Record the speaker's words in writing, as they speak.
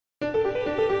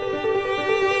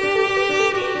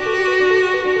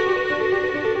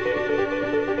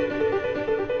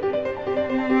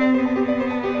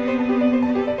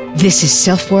This is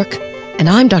SelfWork, and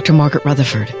I'm Dr. Margaret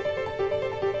Rutherford.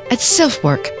 At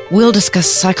SelfWork, we'll discuss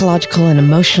psychological and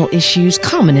emotional issues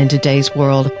common in today's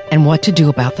world and what to do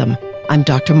about them. I'm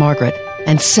Dr. Margaret,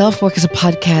 and SelfWork is a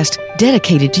podcast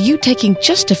dedicated to you taking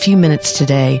just a few minutes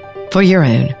today for your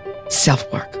own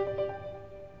self-work.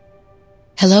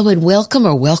 Hello and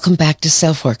welcome back to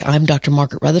SelfWork. I'm Dr.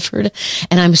 Margaret Rutherford,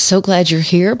 and I'm so glad you're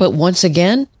here, but once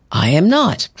again, I am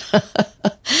not.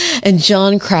 And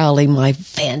John Crowley, my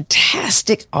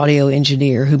fantastic audio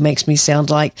engineer who makes me sound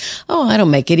like, I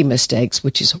don't make any mistakes,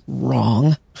 which is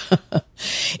wrong,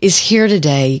 is here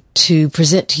today to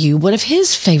present to you one of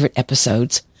his favorite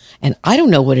episodes. And I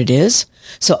don't know what it is,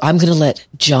 so I'm going to let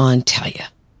John tell you.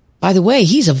 By the way,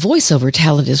 he's a voiceover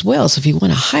talent as well, so if you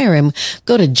want to hire him,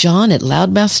 go to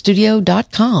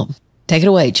john@loudmouthstudio.com. Take it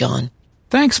away, John.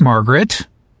 Thanks, Margaret.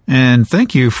 And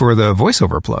thank you for the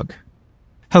voiceover plug.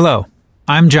 Hello,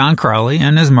 I'm John Crowley,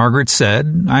 and as Margaret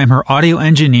said, I am her audio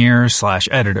engineer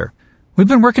 / editor. We've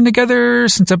been working together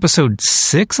since episode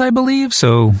 6, I believe,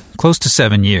 so close to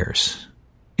 7 years.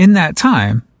 In that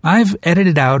time, I've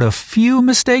edited out a few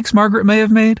mistakes Margaret may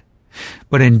have made,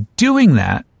 but in doing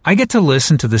that, I get to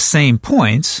listen to the same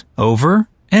points over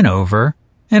and over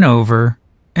and over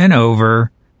and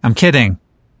over. I'm kidding.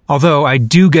 Although I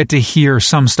do get to hear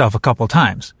some stuff a couple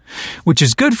times, which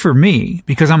is good for me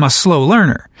because I'm a slow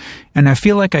learner, and I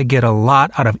feel like I get a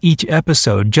lot out of each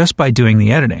episode just by doing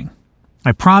the editing.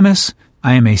 I promise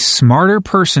I am a smarter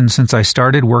person since I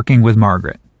started working with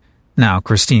Margaret. Now,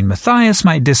 Christine Mathias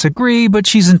might disagree, but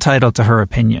she's entitled to her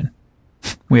opinion.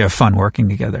 We have fun working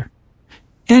together.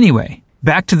 Anyway,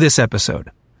 back to this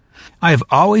episode. I have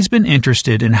always been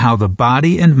interested in how the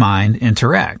body and mind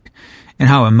interact, and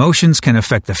how emotions can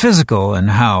affect the physical, and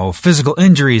how physical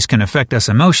injuries can affect us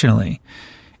emotionally.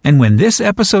 And when this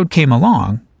episode came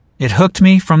along, it hooked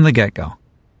me from the get-go.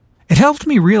 It helped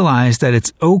me realize that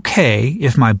it's okay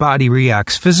if my body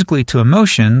reacts physically to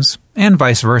emotions, and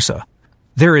vice versa.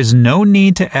 There is no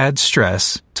need to add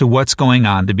stress to what's going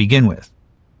on to begin with.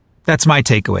 That's my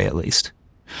takeaway, at least.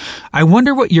 I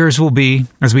wonder what yours will be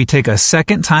as we take a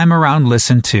second time around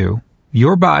listen to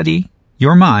your body,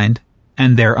 your mind,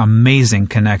 and their amazing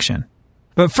connection.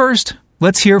 But first,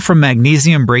 let's hear from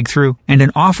Magnesium Breakthrough and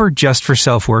an offer just for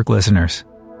SelfWork listeners.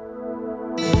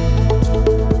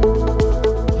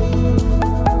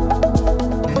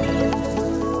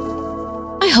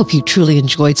 I hope you truly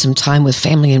enjoyed some time with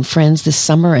family and friends this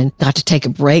summer and got to take a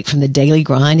break from the daily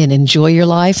grind and enjoy your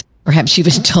life. Perhaps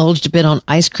you've indulged a bit on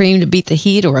ice cream to beat the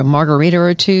heat or a margarita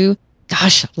or two.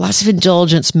 Gosh, lots of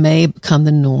indulgence may become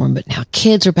the norm, but now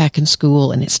kids are back in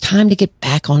school and it's time to get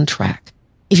back on track.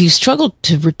 If you struggle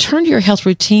to return to your health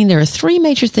routine, there are 3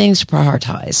 major things to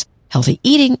prioritize: healthy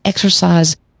eating,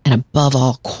 exercise, and above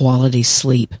all, quality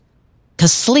sleep.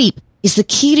 Because sleep is the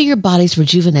key to your body's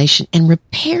rejuvenation and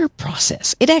repair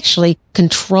process. It actually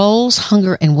controls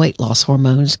hunger and weight loss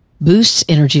hormones, boosts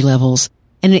energy levels,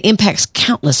 and it impacts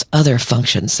countless other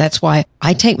functions. That's why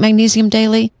I take magnesium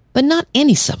daily, but not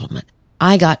any supplement.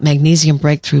 I got Magnesium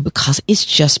Breakthrough because it's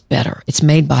just better. It's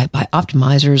made by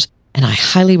Optimizers, and I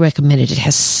highly recommend it. It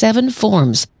has 7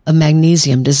 forms of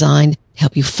magnesium designed to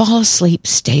help you fall asleep,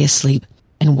 stay asleep,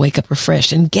 and wake up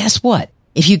refreshed. And guess what?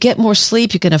 If you get more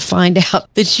sleep, you're going to find out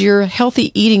that your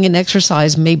healthy eating and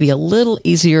exercise may be a little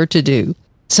easier to do.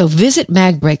 So visit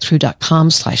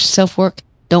magbreakthrough.com/selfwork.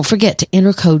 Don't forget to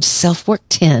enter code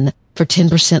SelfWork10 for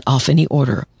 10% off any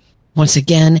order. Once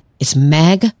again, it's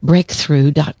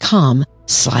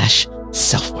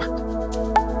magbreakthrough.com/selfwork.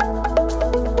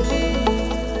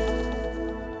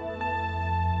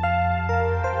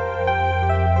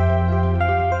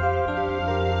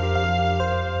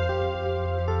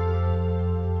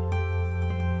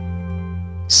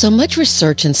 So much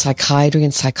research in psychiatry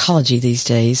and psychology these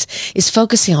days is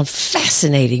focusing on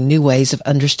fascinating new ways of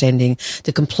understanding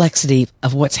the complexity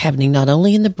of what's happening not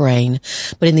only in the brain,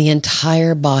 but in the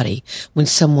entire body when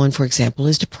someone, for example,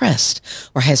 is depressed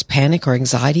or has panic or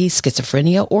anxiety,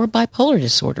 schizophrenia, or bipolar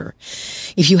disorder.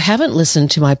 If you haven't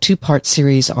listened to my 2-part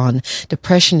series on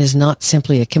depression is not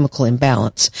simply a chemical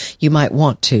imbalance, you might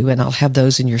want to, and I'll have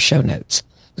those in your show notes,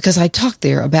 because I talk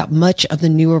there about much of the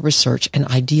newer research and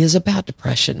ideas about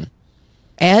depression.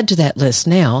 Add to that list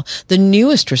now the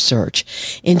newest research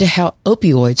into how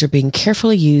opioids are being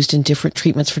carefully used in different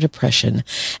treatments for depression,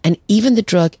 and even the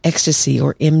drug ecstasy,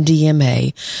 or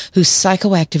MDMA, whose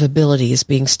psychoactive ability is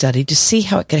being studied to see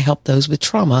how it can help those with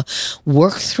trauma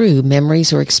work through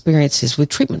memories or experiences with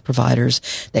treatment providers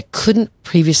that couldn't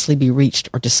previously be reached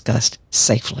or discussed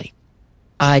safely.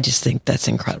 I just think that's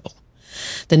incredible.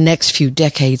 The next few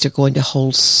decades are going to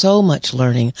hold so much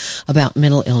learning about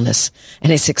mental illness,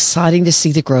 and it's exciting to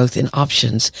see the growth in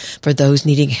options for those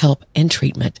needing help and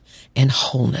treatment and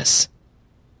wholeness.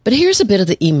 But here's a bit of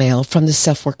the email from the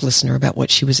SelfWork listener about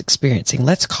what she was experiencing.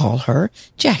 Let's call her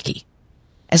Jackie.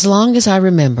 As long as I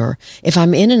remember, if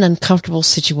I'm in an uncomfortable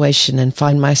situation and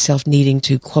find myself needing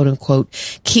to, quote unquote,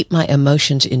 keep my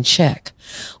emotions in check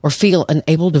or feel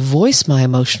unable to voice my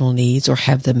emotional needs or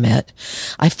have them met,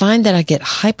 I find that I get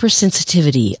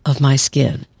hypersensitivity of my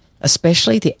skin,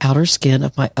 especially the outer skin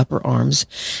of my upper arms,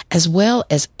 as well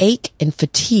as ache and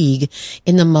fatigue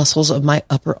in the muscles of my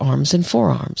upper arms and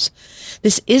forearms.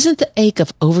 This isn't the ache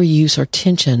of overuse or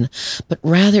tension, but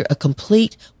rather a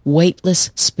complete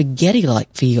weightless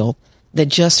spaghetti-like feel that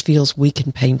just feels weak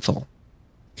and painful.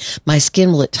 My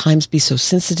skin will at times be so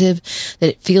sensitive that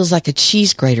it feels like a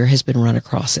cheese grater has been run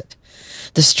across it.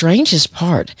 The strangest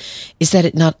part is that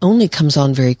it not only comes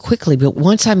on very quickly, but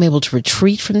once I'm able to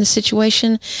retreat from the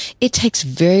situation, it takes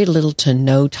very little to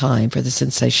no time for the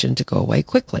sensation to go away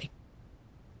quickly.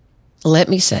 Let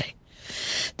me say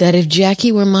that if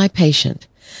Jackie were my patient,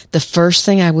 the first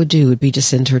thing I would do would be to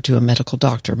send her to a medical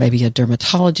doctor, maybe a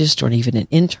dermatologist or even an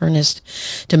internist,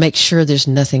 to make sure there's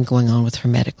nothing going on with her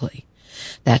medically.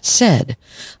 That said,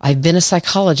 I've been a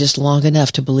psychologist long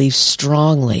enough to believe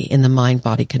strongly in the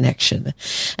mind-body connection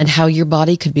and how your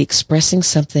body could be expressing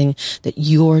something that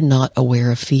you're not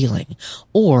aware of feeling,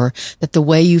 or that the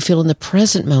way you feel in the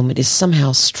present moment is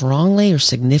somehow strongly or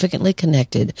significantly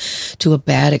connected to a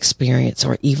bad experience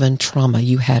or even trauma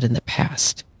you had in the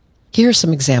past. Here are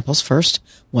some examples. First,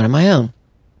 one of my own.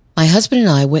 My husband and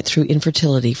I went through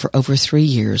infertility for over 3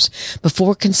 years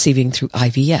before conceiving through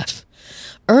IVF.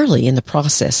 Early in the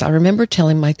process, I remember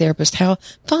telling my therapist how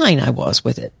fine I was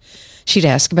with it. She'd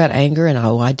ask about anger, and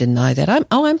I'd deny that.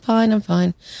 I'm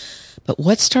fine. But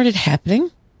what started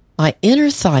happening? My inner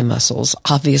thigh muscles,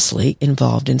 obviously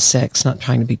involved in sex, not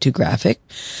trying to be too graphic,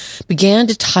 began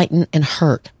to tighten and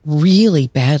hurt really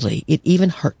badly. It even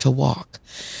hurt to walk.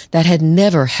 That had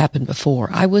never happened before.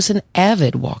 I was an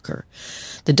avid walker.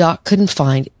 The doc couldn't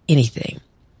find anything.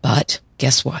 But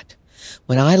guess what?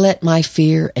 When I let my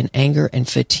fear and anger and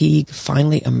fatigue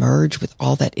finally emerge with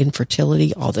all that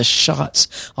infertility, all the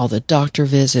shots, all the doctor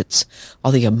visits,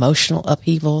 all the emotional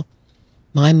upheaval,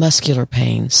 my muscular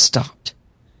pain stopped.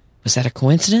 Was that a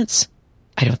coincidence?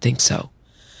 I don't think so.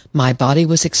 My body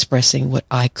was expressing what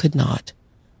I could not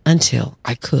until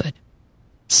I could.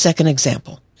 Second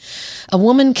example. A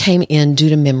woman came in due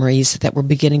to memories that were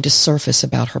beginning to surface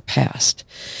about her past.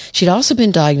 She'd also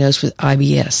been diagnosed with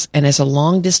IBS, and as a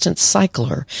long-distance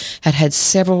cycler, had had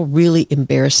several really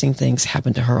embarrassing things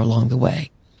happen to her along the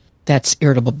way. That's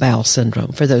irritable bowel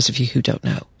syndrome, for those of you who don't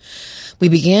know. We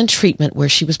began treatment where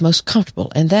she was most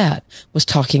comfortable, and that was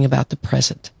talking about the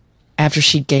present. After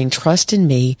she'd gained trust in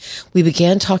me, we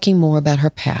began talking more about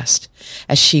her past,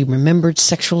 as she remembered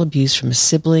sexual abuse from a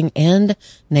sibling and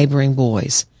neighboring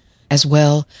boys, as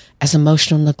well as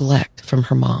emotional neglect from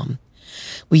her mom.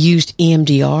 We used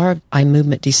EMDR, eye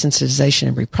movement desensitization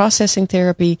and reprocessing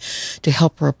therapy, to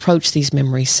help her approach these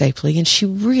memories safely, and she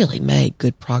really made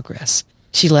good progress.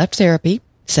 She left therapy,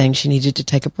 saying she needed to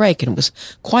take a break, and it was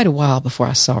quite a while before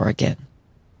I saw her again.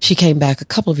 She came back a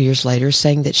couple of years later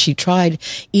saying that she tried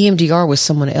EMDR with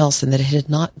someone else and that it had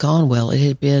not gone well. It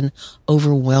had been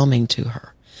overwhelming to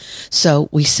her. So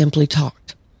we simply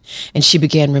talked. And she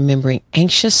began remembering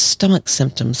anxious stomach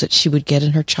symptoms that she would get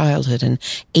in her childhood and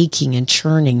aching and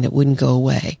churning that wouldn't go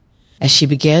away. As she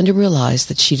began to realize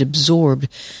that she'd absorbed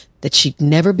that she'd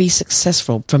never be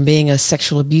successful from being a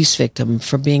sexual abuse victim,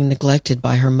 from being neglected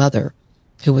by her mother,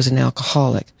 who was an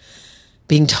alcoholic,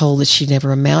 being told that she'd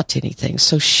never amount to anything.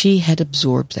 So she had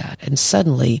absorbed that, and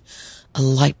suddenly a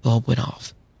light bulb went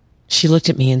off. She looked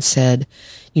at me and said,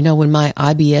 "You know, when my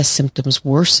IBS symptoms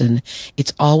worsen,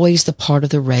 it's always the part of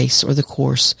the race or the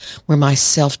course where my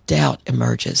self-doubt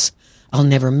emerges. I'll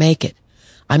never make it.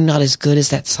 I'm not as good as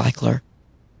that cycler."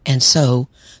 And so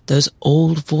those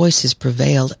old voices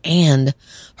prevailed, and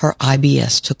her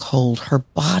IBS took hold. Her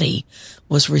body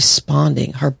was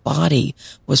responding. Her body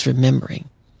was remembering.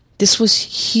 This was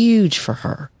huge for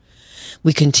her.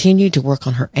 We continued to work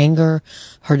on her anger,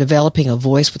 her developing a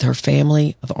voice with her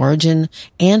family of origin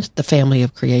and the family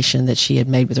of creation that she had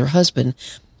made with her husband,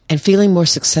 and feeling more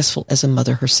successful as a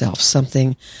mother herself,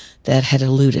 something that had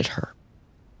eluded her.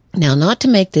 Now, not to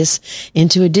make this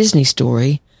into a Disney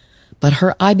story, but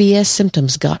her IBS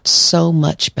symptoms got so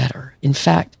much better. In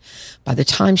fact, by the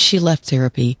time she left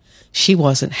therapy, she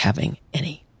wasn't having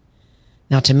any.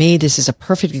 Now, to me, this is a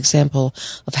perfect example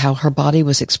of how her body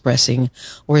was expressing,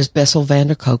 or as Bessel van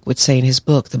der Kolk would say in his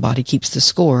book, The Body Keeps the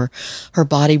Score, her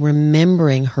body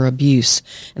remembering her abuse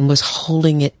and was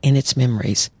holding it in its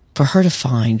memories for her to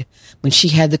find when she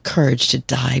had the courage to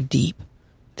dive deep.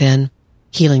 Then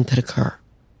healing could occur.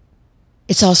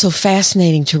 It's also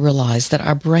fascinating to realize that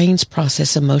our brains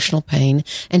process emotional pain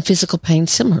and physical pain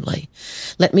similarly.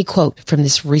 Let me quote from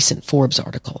this recent Forbes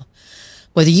article.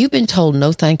 Whether you've been told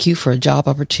no thank you for a job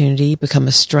opportunity, become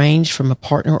estranged from a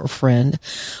partner or friend,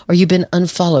 or you've been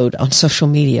unfollowed on social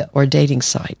media or a dating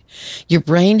site, your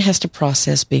brain has to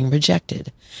process being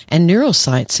rejected. And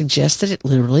neuroscience suggests that it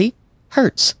literally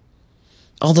hurts.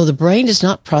 Although the brain does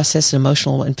not process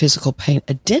emotional and physical pain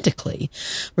identically,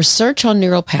 research on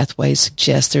neural pathways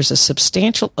suggests there's a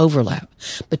substantial overlap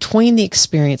between the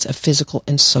experience of physical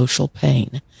and social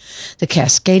pain. The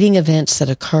cascading events that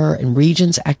occur in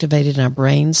regions activated in our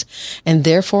brains, and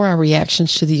therefore our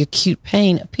reactions to the acute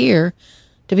pain, appear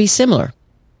to be similar.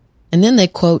 And then they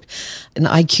quote an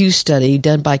IQ study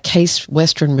done by Case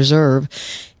Western Reserve.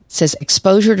 It says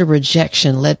exposure to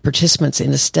rejection led participants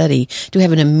in the study to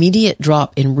have an immediate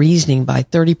drop in reasoning by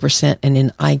 30% and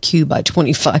in IQ by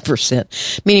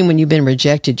 25%. Meaning when you've been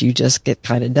rejected, you just get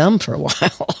kind of dumb for a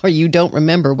while, or you don't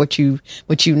remember what you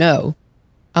know.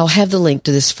 I'll have the link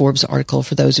to this Forbes article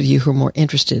for those of you who are more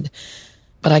interested.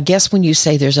 But I guess when you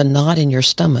say there's a knot in your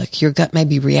stomach, your gut may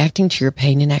be reacting to your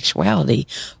pain in actuality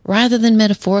rather than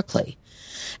metaphorically.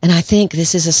 And I think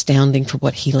this is astounding for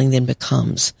what healing then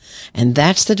becomes. And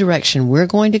that's the direction we're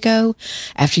going to go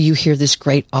after you hear this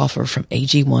great offer from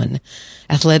AG1.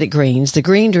 Athletic Greens, the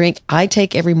green drink I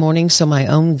take every morning so my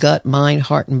own gut, mind,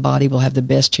 heart, and body will have the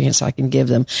best chance I can give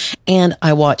them. And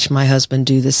I watch my husband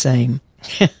do the same.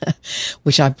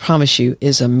 Which I promise you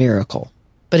is a miracle.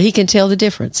 But he can tell the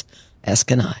difference, as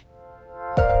can I.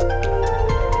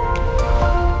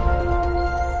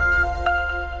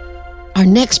 Our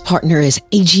next partner is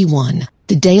AG1,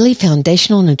 the daily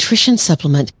foundational nutrition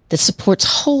supplement that supports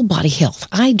whole body health.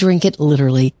 I drink it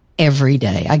literally every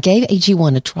day. I gave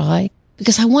AG1 a try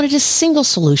because I wanted a single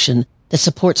solution that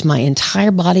supports my entire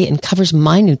body and covers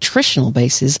my nutritional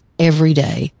bases every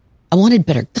day. I wanted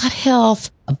better gut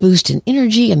health, a boost in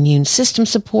energy, immune system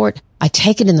support. I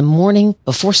take it in the morning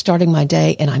before starting my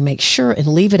day, and I make sure and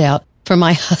leave it out for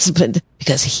my husband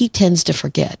because he tends to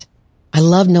forget. I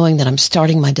love knowing that I'm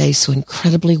starting my day so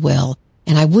incredibly well,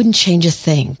 and I wouldn't change a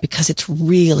thing because it's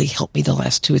really helped me the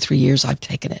last 2 or 3 years I've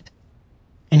taken it.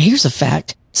 And here's a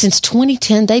fact. Since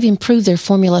 2010, they've improved their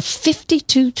formula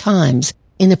 52 times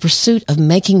in the pursuit of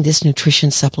making this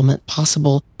nutrition supplement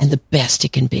possible and the best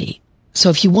it can be. So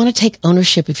if you want to take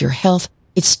ownership of your health,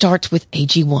 it starts with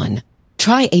AG1.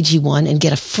 Try AG1 and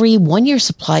get a free 1-year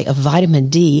supply of vitamin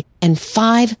D and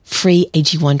 5 free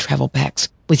AG1 travel packs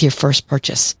with your first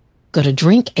purchase. Go to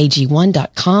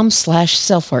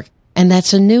drinkag1.com/selfwork, and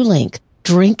that's a new link,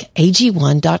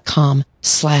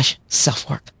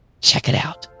 drinkag1.com/selfwork. Check it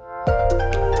out.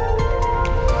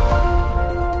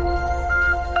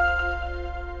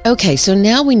 Okay, so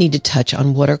now we need to touch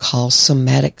on what are called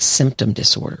somatic symptom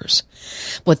disorders.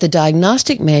 What the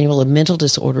Diagnostic Manual of Mental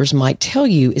Disorders might tell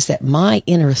you is that my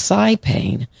inner thigh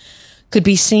pain could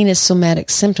be seen as somatic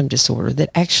symptom disorder,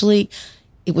 that actually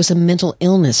it was a mental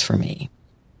illness for me.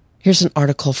 Here's an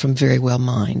article from Verywell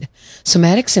Mind.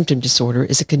 Somatic symptom disorder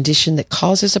is a condition that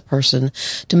causes a person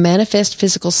to manifest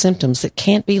physical symptoms that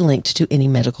can't be linked to any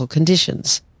medical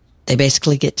conditions. They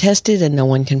basically get tested and no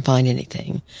one can find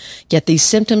anything. Yet these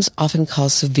symptoms often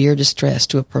cause severe distress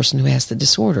to a person who has the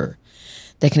disorder.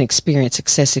 They can experience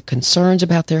excessive concerns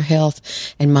about their health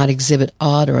and might exhibit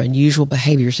odd or unusual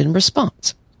behaviors in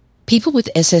response. People with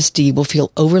SSD will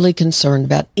feel overly concerned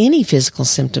about any physical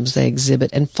symptoms they exhibit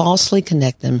and falsely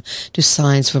connect them to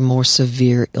signs of a more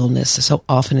severe illness, so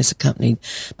often is accompanied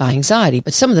by anxiety.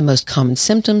 But some of the most common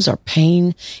symptoms are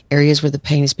pain. Areas where the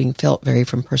pain is being felt vary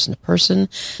from person to person.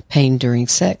 Pain during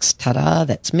sex, ta-da,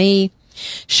 that's me.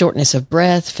 Shortness of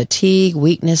breath, fatigue,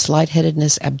 weakness,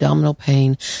 lightheadedness, abdominal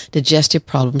pain, digestive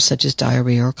problems such as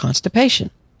diarrhea or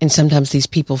constipation. And sometimes these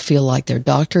people feel like their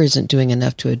doctor isn't doing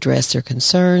enough to address their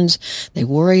concerns. They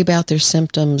worry about their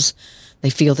symptoms.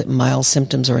 They feel that mild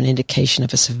symptoms are an indication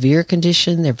of a severe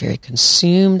condition. They're very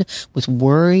consumed with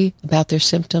worry about their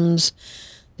symptoms.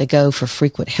 They go for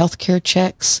frequent healthcare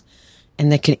checks,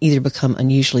 and they can either become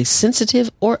unusually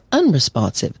sensitive or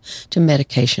unresponsive to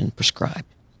medication prescribed.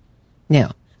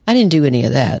 Now, I didn't do any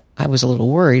of that. I was a little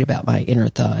worried about my inner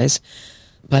thighs.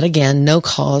 But again, no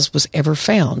cause was ever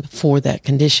found for that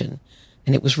condition.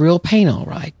 And it was real pain, all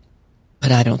right.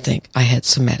 But I don't think I had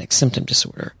somatic symptom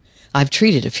disorder. I've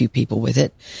treated a few people with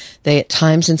it. They at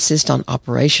times insist on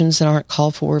operations that aren't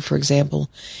called for example.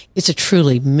 It's a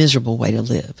truly miserable way to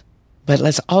live. But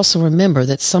let's also remember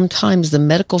that sometimes the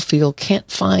medical field can't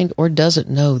find or doesn't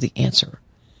know the answer.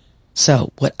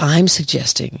 So what I'm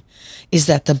suggesting is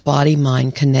that the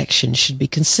body-mind connection should be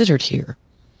considered here.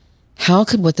 How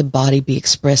could what the body be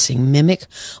expressing mimic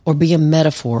or be a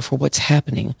metaphor for what's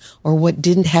happening or what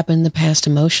didn't happen in the past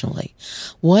emotionally?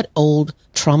 What old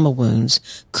trauma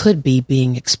wounds could be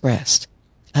being expressed?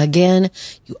 Again,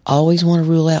 you always want to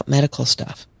rule out medical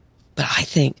stuff, but I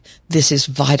think this is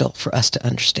vital for us to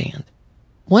understand.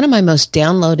 One of my most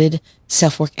downloaded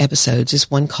SelfWork episodes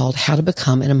is one called How to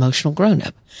Become an Emotional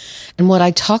Grown-Up. And what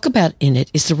I talk about in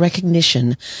it is the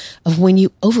recognition of when you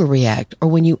overreact or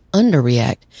when you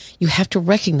underreact. You have to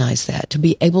recognize that to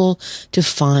be able to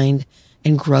find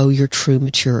and grow your true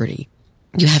maturity.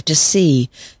 You have to see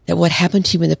that what happened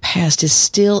to you in the past is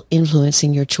still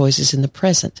influencing your choices in the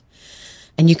present.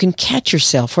 And you can catch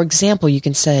yourself. For example, you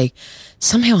can say,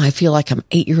 somehow I feel like I'm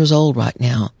 8 years old right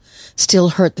now. Still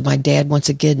hurt that my dad once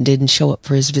again didn't show up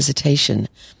for his visitation.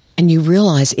 And you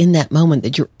realize in that moment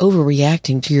that you're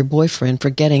overreacting to your boyfriend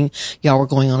forgetting y'all were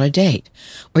going on a date.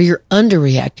 Or you're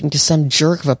underreacting to some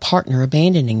jerk of a partner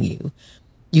abandoning you.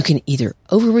 You can either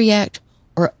overreact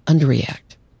or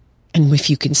underreact. And if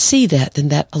you can see that, then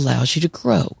that allows you to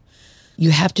grow.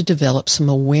 You have to develop some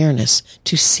awareness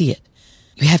to see it.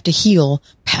 You have to heal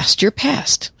past your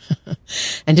past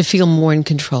and to feel more in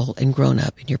control and grown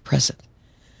up in your present.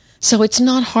 So it's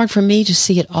not hard for me to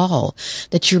see at all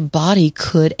that your body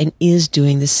could and is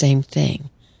doing the same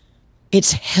thing.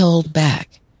 It's held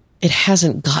back. It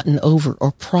hasn't gotten over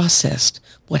or processed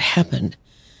what happened.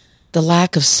 The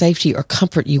lack of safety or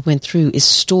comfort you went through is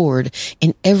stored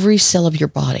in every cell of your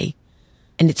body,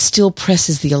 and it still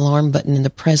presses the alarm button in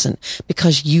the present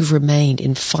because you've remained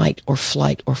in fight or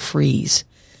flight or freeze.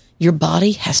 Your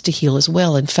body has to heal as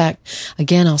well. In fact,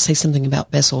 again, I'll say something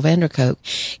about Bessel van der Kolk.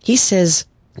 He says,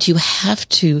 you have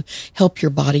to help your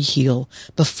body heal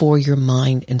before your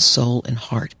mind and soul and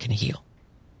heart can heal.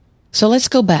 So let's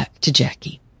go back to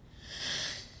Jackie.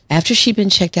 After she'd been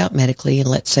checked out medically and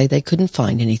let's say they couldn't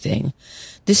find anything,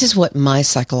 this is what my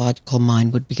psychological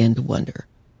mind would begin to wonder.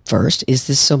 First, is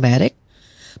this somatic?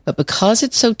 But because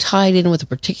it's so tied in with a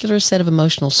particular set of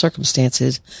emotional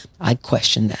circumstances, I'd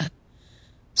question that.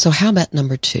 So how about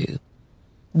number 2?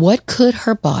 What could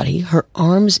her body, her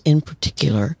arms in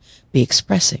particular, be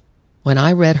expressing? When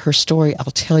I read her story, I'll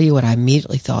tell you what I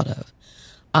immediately thought of.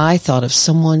 I thought of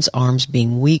someone's arms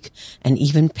being weak and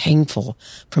even painful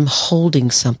from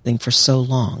holding something for so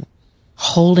long,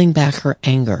 holding back her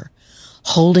anger,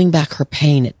 holding back her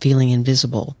pain at feeling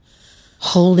invisible,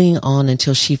 holding on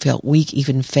until she felt weak,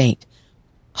 even faint,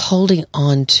 holding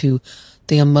on to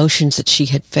the emotions that she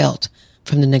had felt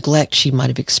from the neglect she might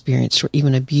have experienced or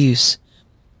even abuse.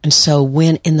 And so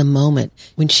when in the moment,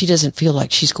 when she doesn't feel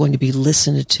like she's going to be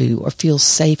listened to or feel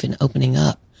safe in opening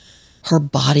up, her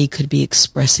body could be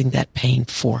expressing that pain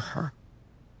for her.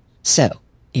 So,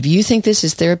 if you think this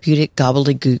is therapeutic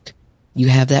gobbledygook, you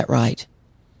have that right.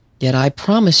 Yet I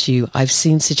promise you, I've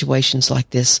seen situations like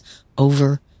this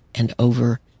over and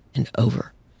over and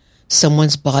over.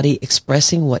 Someone's body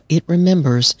expressing what it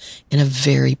remembers in a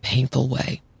very painful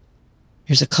way.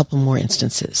 Here's a couple more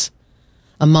instances.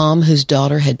 A mom whose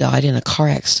daughter had died in a car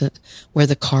accident where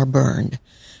the car burned.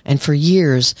 And for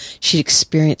years, she'd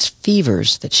experienced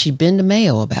fevers that she'd been to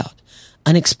Mayo about,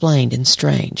 unexplained and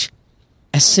strange.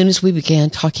 As soon as we began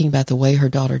talking about the way her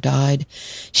daughter died,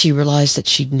 she realized that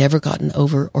she'd never gotten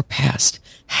over or past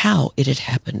how it had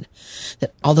happened,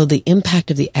 that although the impact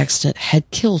of the accident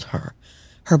had killed her,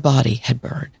 her body had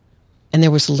burned, and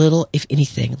there was little, if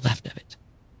anything, left of it.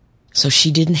 So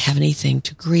she didn't have anything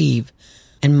to grieve,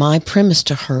 and my premise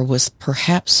to her was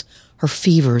perhaps her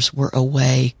fevers were a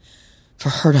way for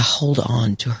her to hold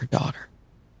on to her daughter.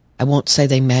 I won't say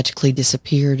they magically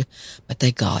disappeared, but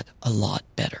they got a lot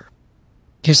better.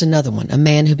 Here's another one. A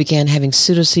man who began having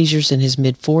pseudo-seizures in his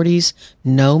mid-40s,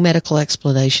 no medical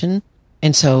explanation,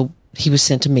 and so he was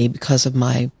sent to me because of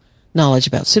my knowledge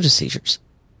about pseudo-seizures.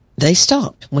 They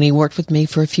stopped when he worked with me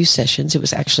for a few sessions. It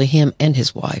was actually him and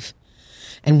his wife.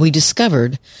 And we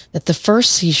discovered that the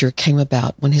first seizure came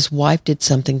about when his wife did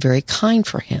something very kind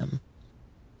for him.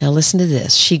 Now listen to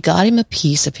this. She got him a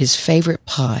piece of his favorite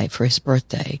pie for his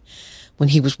birthday when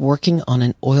he was working on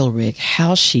an oil rig.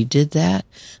 How she did that,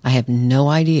 I have no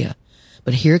idea.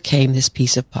 But here came this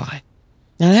piece of pie.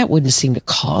 Now that wouldn't seem to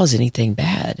cause anything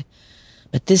bad.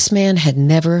 But this man had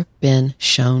never been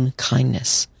shown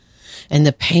kindness. And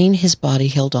the pain his body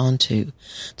held on to,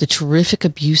 the terrific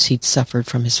abuse he'd suffered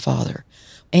from his father,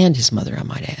 and his mother, I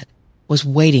might add, was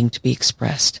waiting to be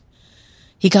expressed.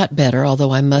 He got better,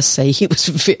 although I must say he was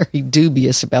very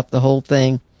dubious about the whole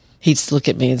thing. He'd look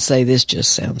at me and say, "This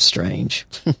just sounds strange."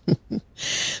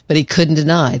 But he couldn't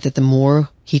deny that the more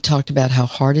he talked about how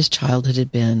hard his childhood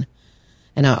had been,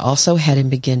 and I also had him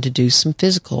begin to do some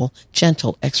physical,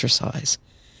 gentle exercise,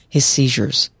 his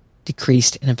seizures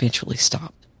decreased and eventually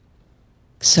stopped.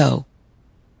 So,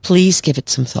 please give it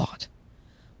some thought.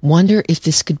 Wonder if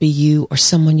this could be you or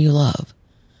someone you love.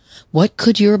 What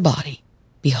could your body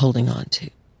be holding on to?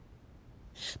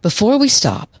 Before we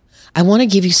stop, I want to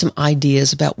give you some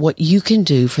ideas about what you can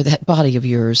do for that body of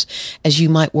yours as you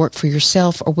might work for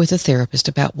yourself or with a therapist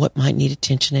about what might need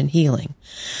attention and healing.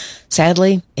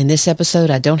 Sadly, in this episode,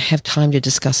 I don't have time to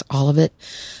discuss all of it,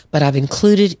 but I've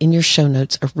included in your show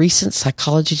notes a recent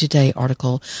Psychology Today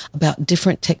article about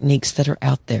different techniques that are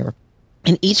out there.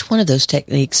 And each one of those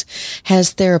techniques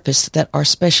has therapists that are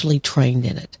specially trained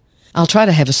in it. I'll try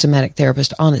to have a somatic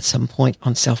therapist on at some point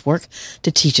on SelfWork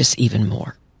to teach us even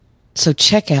more. So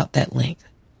check out that link.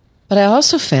 But I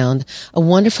also found a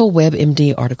wonderful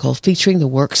WebMD article featuring the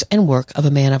works and work of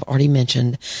a man I've already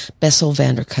mentioned, Bessel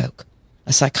van der Kolk,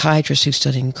 a psychiatrist who's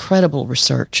done incredible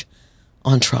research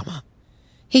on trauma.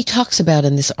 He talks about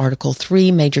in this article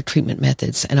 3 major treatment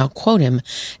methods, and I'll quote him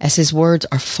as his words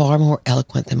are far more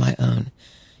eloquent than my own.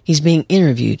 He's being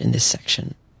interviewed in this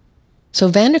section. So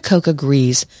van der Kolk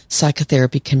agrees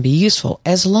psychotherapy can be useful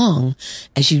as long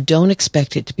as you don't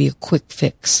expect it to be a quick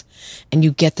fix and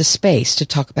you get the space to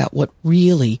talk about what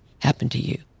really happened to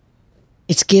you.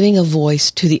 It's giving a voice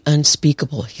to the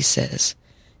unspeakable, he says.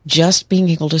 Just being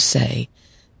able to say,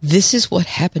 "This is what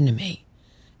happened to me,"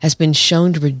 has been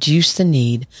shown to reduce the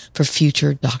need for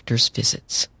future doctor's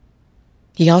visits.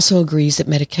 He also agrees that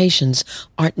medications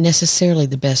aren't necessarily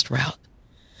the best route.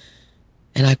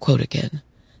 And I quote again,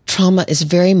 "Trauma is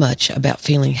very much about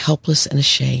feeling helpless and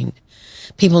ashamed.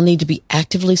 People need to be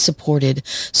actively supported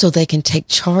so they can take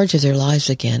charge of their lives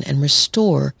again and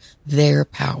restore their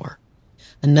power.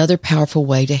 Another powerful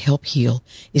way to help heal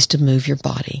is to move your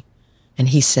body." And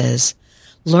he says,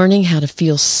 learning how to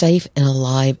feel safe and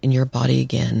alive in your body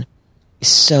again is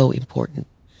so important.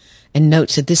 And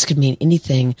notes that this could mean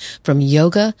anything from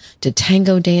yoga to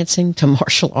tango dancing to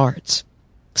martial arts.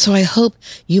 So I hope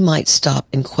you might stop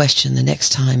and question the next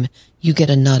time you get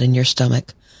a knot in your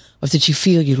stomach, or that you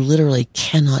feel you literally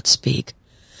cannot speak,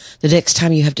 the next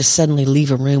time you have to suddenly leave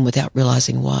a room without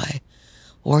realizing why,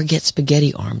 or get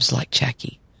spaghetti arms like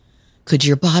Jackie. Could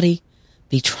your body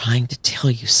be trying to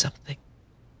tell you something?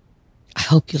 I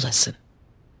hope you listen.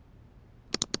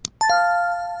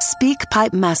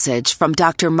 SpeakPipe message from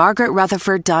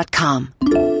drmargaretrutherford.com.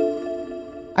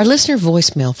 Our listener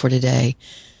voicemail for today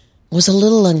was a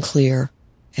little unclear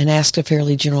and asked a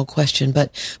fairly general question,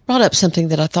 but brought up something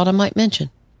that I thought I might mention.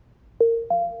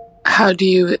 How do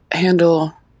you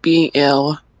handle being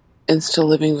ill and still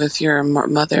living with your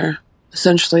mother?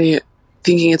 Essentially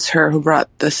thinking it's her who brought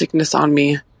the sickness on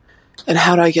me. And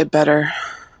how do I get better?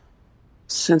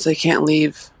 Since I can't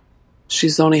leave,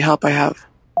 she's the only help I have.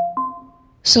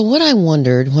 So what I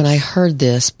wondered when I heard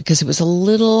this, because it was a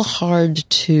little hard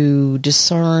to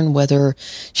discern whether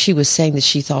she was saying that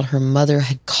she thought her mother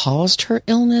had caused her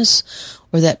illness,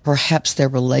 or that perhaps their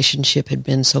relationship had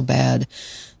been so bad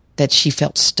that she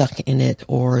felt stuck in it,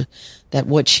 or that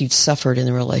what she'd suffered in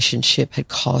the relationship had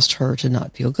caused her to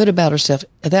not feel good about herself.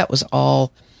 That was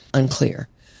all unclear.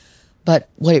 But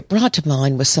what it brought to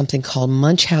mind was something called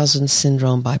Munchausen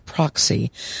syndrome by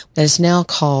proxy that is now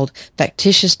called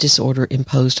factitious disorder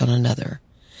imposed on another.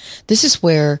 This is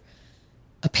where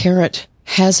a parent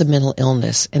has a mental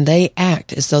illness and they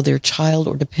act as though their child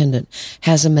or dependent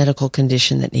has a medical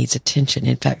condition that needs attention.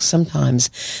 In fact,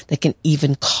 sometimes they can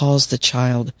even cause the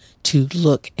child to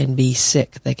look and be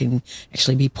sick. They can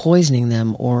actually be poisoning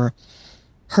them or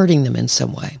hurting them in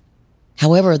some way.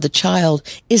 However, the child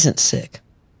isn't sick.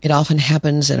 It often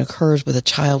happens and occurs with a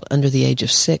child under the age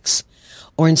of 6,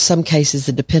 or in some cases,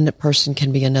 the dependent person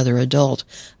can be another adult,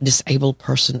 a disabled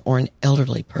person, or an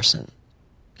elderly person.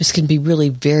 This can be really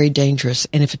very dangerous,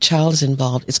 and if a child is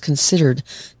involved, it's considered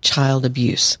child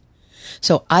abuse.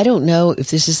 So I don't know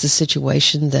if this is the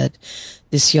situation that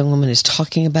this young woman is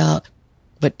talking about,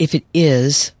 but if it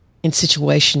is, in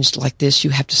situations like this, you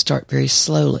have to start very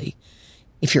slowly.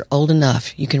 If you're old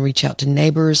enough, you can reach out to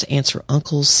neighbors, aunts or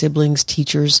uncles, siblings,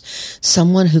 teachers,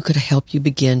 someone who could help you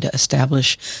begin to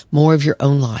establish more of your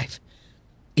own life.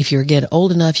 If you're again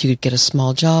old enough, you could get a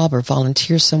small job or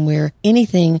volunteer somewhere,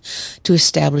 anything to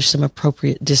establish some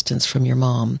appropriate distance from your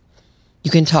mom. You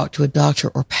can talk to a doctor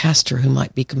or pastor who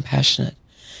might be compassionate.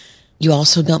 You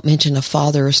also don't mention a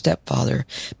father or stepfather.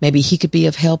 Maybe he could be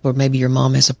of help, or maybe your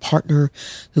mom has a partner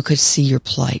who could see your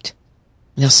plight.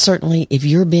 Now, certainly, if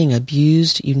you're being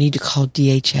abused, you need to call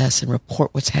DHS and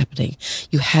report what's happening.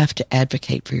 You have to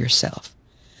advocate for yourself.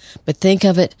 But think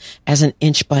of it as an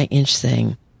inch-by-inch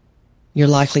thing. You're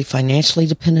likely financially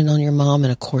dependent on your mom,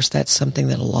 and of course, that's something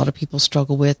that a lot of people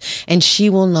struggle with, and she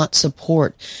will not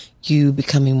support you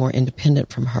becoming more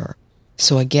independent from her.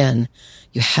 So again,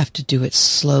 you have to do it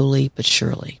slowly but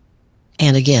surely.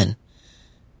 And again,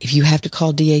 if you have to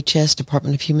call DHS,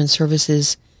 Department of Human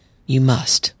Services, you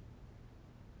must.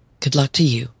 Good luck to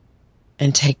you,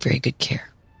 and take very good care.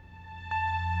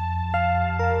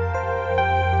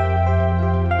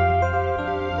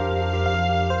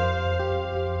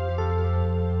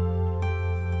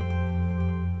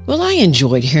 Well, I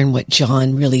enjoyed hearing what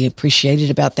John really appreciated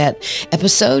about that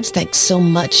episode. Thanks so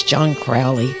much, John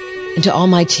Crowley. And to all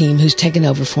my team who's taken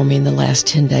over for me in the last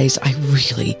 10 days, I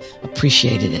really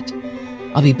appreciated it.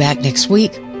 I'll be back next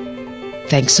week.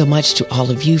 Thanks so much to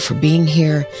all of you for being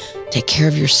here. Take care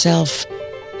of yourself,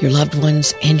 your loved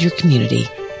ones, and your community.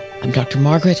 I'm Dr.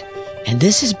 Margaret, and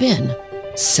this has been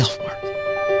SelfWork.